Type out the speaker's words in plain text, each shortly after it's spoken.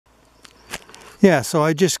Yeah, so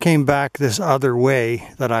I just came back this other way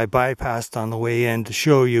that I bypassed on the way in to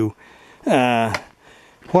show you why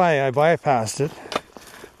I bypassed it.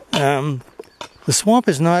 The swamp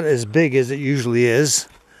is not as big as it usually is,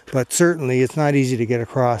 but certainly it's not easy to get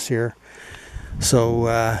across here. So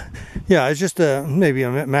yeah, it's just maybe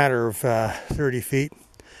a matter of 30 feet.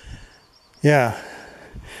 Yeah,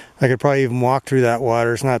 I could probably even walk through that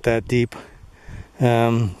water. It's not that deep. I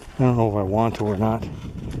don't know if I want to or not.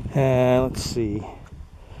 Let's see.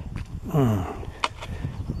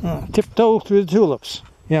 Tiptoe through the tulips.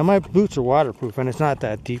 Yeah, my boots are waterproof and it's not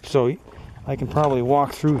that deep, so I can probably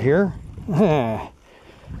walk through here on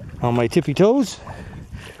my tippy toes.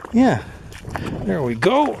 Yeah, there we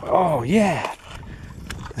go. Oh yeah.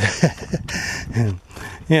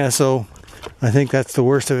 Yeah, so I think that's the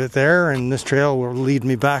worst of it there, and this trail will lead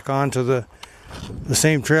me back onto the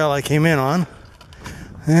same trail I came in on.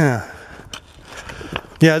 Yeah.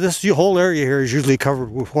 Yeah, this whole area here is usually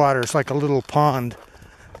covered with water. It's like a little pond.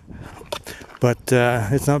 But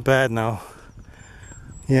it's not bad now.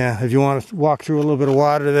 Yeah, if you want to walk through a little bit of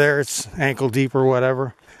water there, it's ankle deep or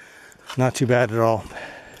whatever. Not too bad at all.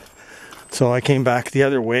 So I came back the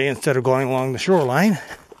other way instead of going along the shoreline.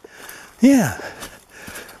 Yeah.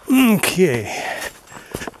 Okay.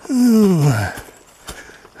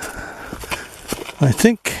 I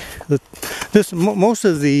think that most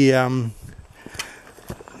of the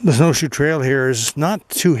snowshoe trail here is not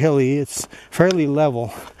too hilly. It's fairly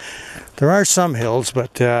level. There are some hills,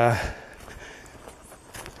 but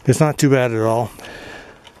it's not too bad at all.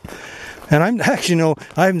 And I'm actually,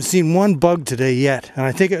 I haven't seen one bug today yet, and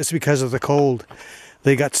I think it was because of the cold.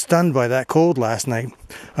 They got stunned by that cold last night.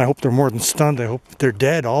 I hope they're more than stunned. I hope they're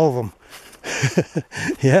dead, all of them.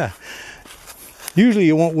 Yeah. Usually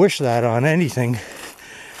you won't wish that on anything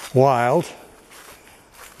wild.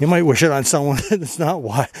 You might wish it on someone that's not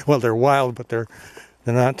wild. Well, they're wild, but they're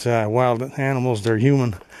not wild animals. They're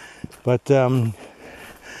human. But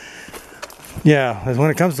yeah, when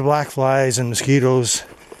it comes to black flies and mosquitoes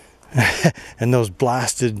and those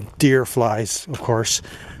blasted deer flies, of course,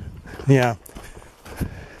 yeah.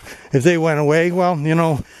 If they went away, well,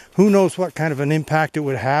 who knows what kind of an impact it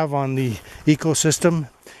would have on the ecosystem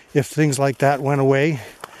if things like that went away.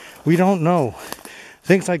 We don't know.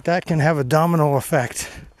 Things like that can have a domino effect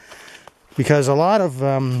because a lot of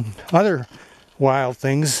other wild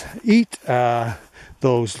things eat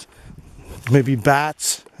those, maybe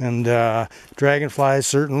bats and dragonflies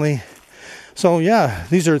certainly. So yeah,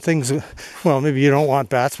 these are things, well, maybe you don't want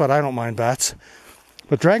bats, but I don't mind bats.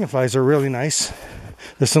 But dragonflies are really nice.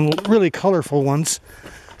 There's some really colorful ones.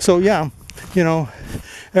 So yeah,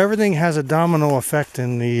 everything has a domino effect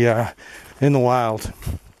in the wild.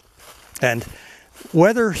 And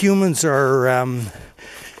whether humans are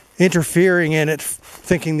interfering in it,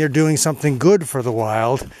 thinking they're doing something good for the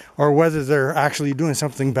wild, or whether they're actually doing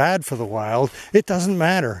something bad for the wild, it doesn't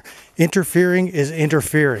matter. Interfering is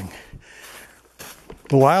interfering.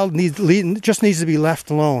 The wild just needs to be left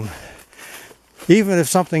alone. Even if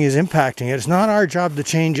something is impacting it, it's not our job to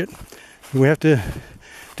change it. We have to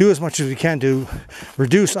do as much as we can to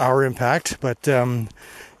reduce our impact. But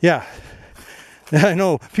yeah, I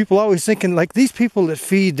know people always thinking like these people that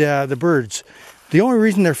feed the birds. The only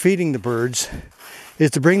reason they're feeding the birds is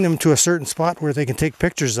to bring them to a certain spot where they can take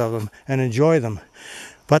pictures of them and enjoy them.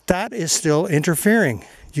 But that is still interfering.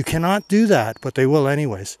 You cannot do that, but they will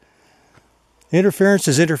anyways. Interference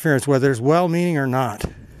is interference, whether it's well-meaning or not.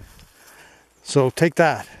 So take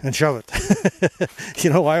that and shove it.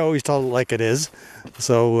 I always tell it like it is.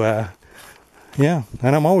 So, yeah,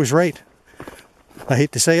 and I'm always right. I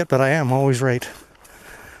hate to say it, but I am always right.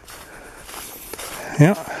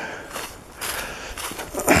 Yeah.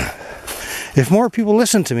 If more people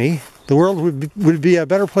listened to me, the world would be a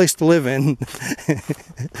better place to live in.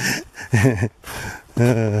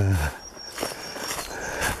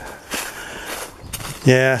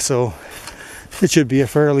 Yeah, so it should be a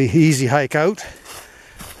fairly easy hike out.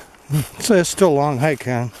 So it's still a long hike.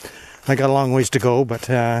 I got a long ways to go, but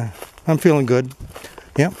I'm feeling good.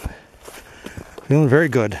 Yep, feeling very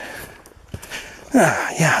good.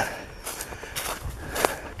 Yeah.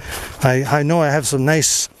 I know I have some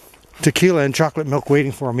nice tequila and chocolate milk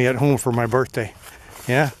waiting for me at home for my birthday.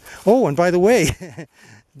 Yeah. Oh, and by the way,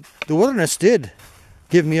 the wilderness did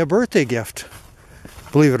give me a birthday gift.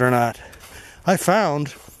 Believe it or not. I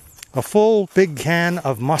found a full big can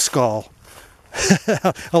of Muskol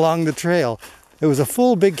along the trail. It was a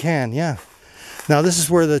full big can, yeah. Now this is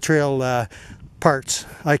where the trail parts.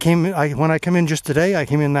 When I come in just today, I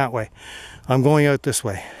came in that way. I'm going out this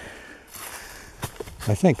way.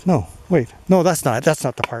 I think. No, wait. No, that's not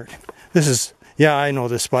the part. This is, Yeah, I know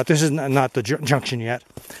this spot. This is not the junction yet.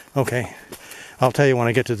 Okay. I'll tell you when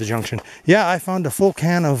I get to the junction. Yeah, I found a full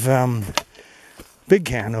can of, big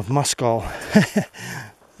can of muskol.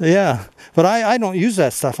 Yeah, but I don't use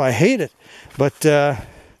that stuff. I hate it. But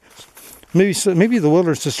maybe the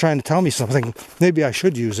wilderness is trying to tell me something. Maybe I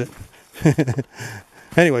should use it.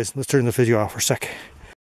 Anyways, let's turn the video off for a sec.